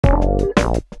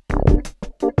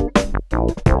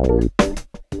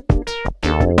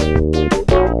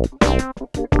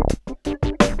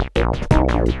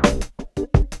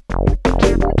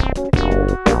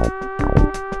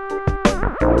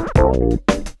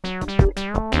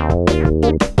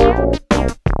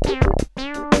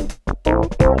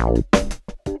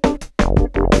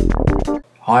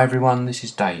Hi everyone, this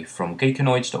is Dave from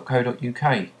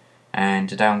Geekanoids.co.uk, and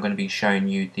today I'm going to be showing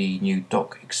you the new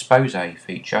dock Exposé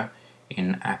feature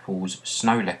in Apple's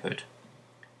Snow Leopard.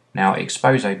 Now,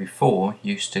 Exposé before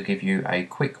used to give you a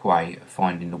quick way of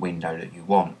finding the window that you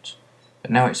want,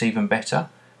 but now it's even better,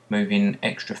 moving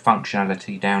extra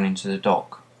functionality down into the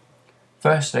dock.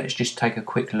 First, let's just take a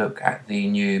quick look at the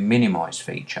new Minimize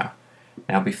feature.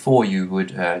 Now, before you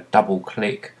would double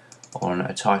click on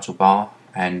a title bar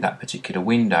and that particular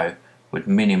window would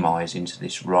minimize into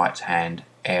this right hand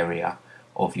area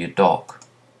of your dock.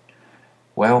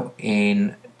 Well,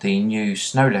 in the new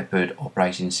Snow Leopard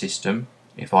operating system,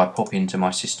 if I pop into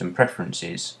my system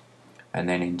preferences and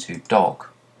then into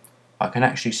dock, I can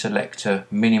actually select to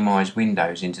minimize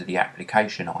windows into the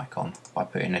application icon by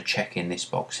putting a check in this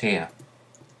box here.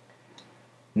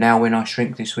 Now when I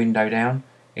shrink this window down,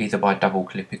 either by double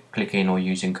clicking or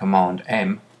using Command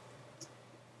M,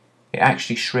 it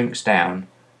actually shrinks down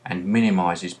and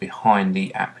minimizes behind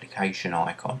the application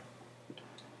icon.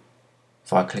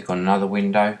 If I click on another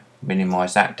window,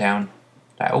 minimize that down,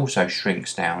 that also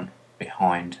shrinks down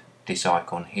behind this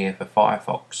icon here for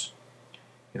Firefox.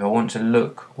 If I want to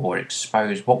look or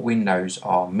expose what windows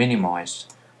are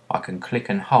minimized, I can click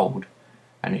and hold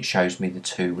and it shows me the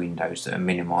two windows that are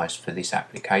minimized for this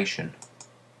application.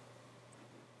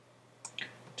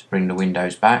 To bring the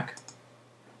windows back,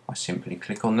 I simply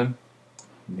click on them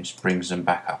and this brings them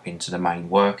back up into the main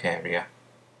work area.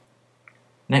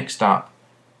 Next up,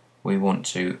 we want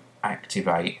to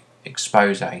activate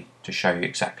Exposé to show you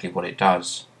exactly what it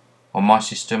does. On my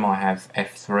system I have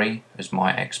F3 as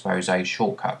my Exposé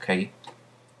shortcut key.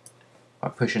 I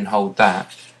push and hold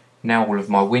that. Now all of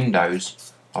my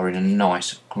windows are in a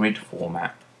nice grid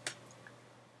format.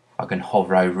 I can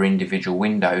hover over individual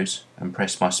windows and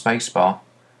press my spacebar.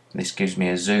 This gives me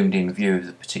a zoomed in view of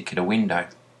the particular window.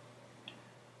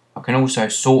 I can also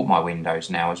sort my windows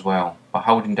now as well. By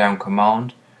holding down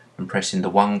Command and pressing the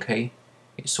 1 key,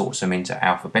 it sorts them into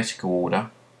alphabetical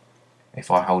order. If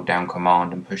I hold down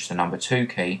Command and push the number 2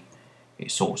 key,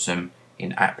 it sorts them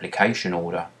in application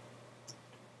order.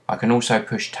 I can also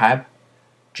push Tab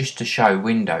just to show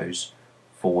windows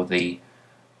for the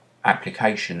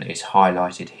application that is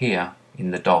highlighted here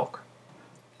in the dock.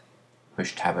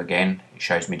 Push Tab again, it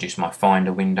shows me just my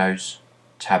Finder windows.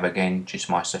 Tab again, just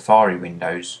my Safari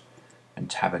windows, and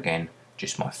Tab again,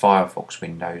 just my Firefox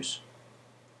windows.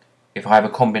 If I have a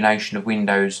combination of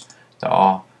windows that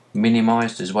are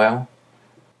minimized as well,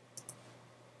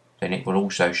 then it will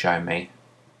also show me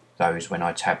those when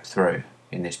I tab through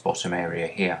in this bottom area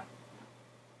here.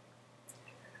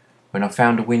 When I've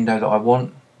found a window that I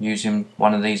want using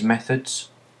one of these methods,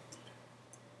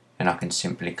 then I can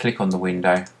simply click on the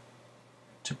window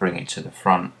to bring it to the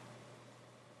front.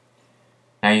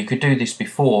 Now you could do this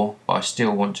before, but I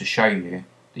still want to show you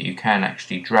that you can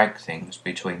actually drag things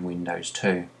between windows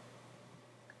too.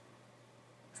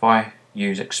 If I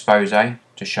use Exposé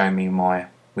to show me my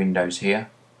windows here,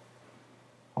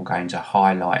 I'm going to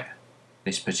highlight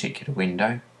this particular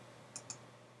window,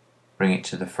 bring it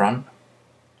to the front.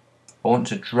 I want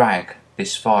to drag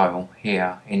this file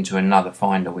here into another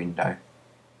Finder window.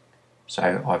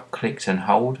 So I've clicked and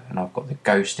hold and I've got the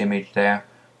ghost image there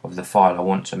of the file I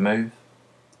want to move.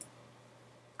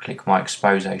 Click my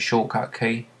Exposé shortcut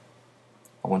key.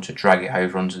 I want to drag it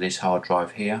over onto this hard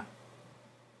drive here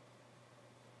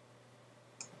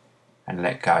and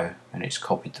let go, and it's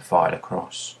copied the file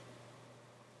across.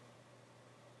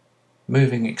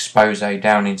 Moving Exposé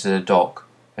down into the dock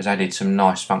has added some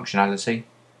nice functionality.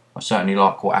 I certainly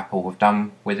like what Apple have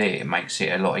done with it. It makes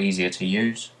it a lot easier to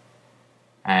use,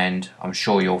 and I'm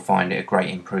sure you'll find it a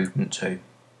great improvement too.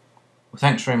 Well,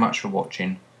 thanks very much for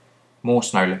watching. More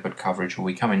Snow Leopard coverage will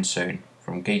be coming soon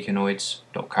from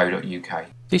Geekanoids.co.uk.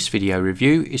 This video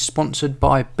review is sponsored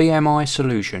by BMI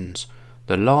Solutions,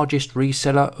 the largest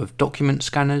reseller of document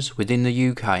scanners within the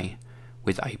UK,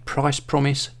 with a price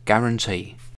promise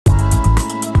guarantee.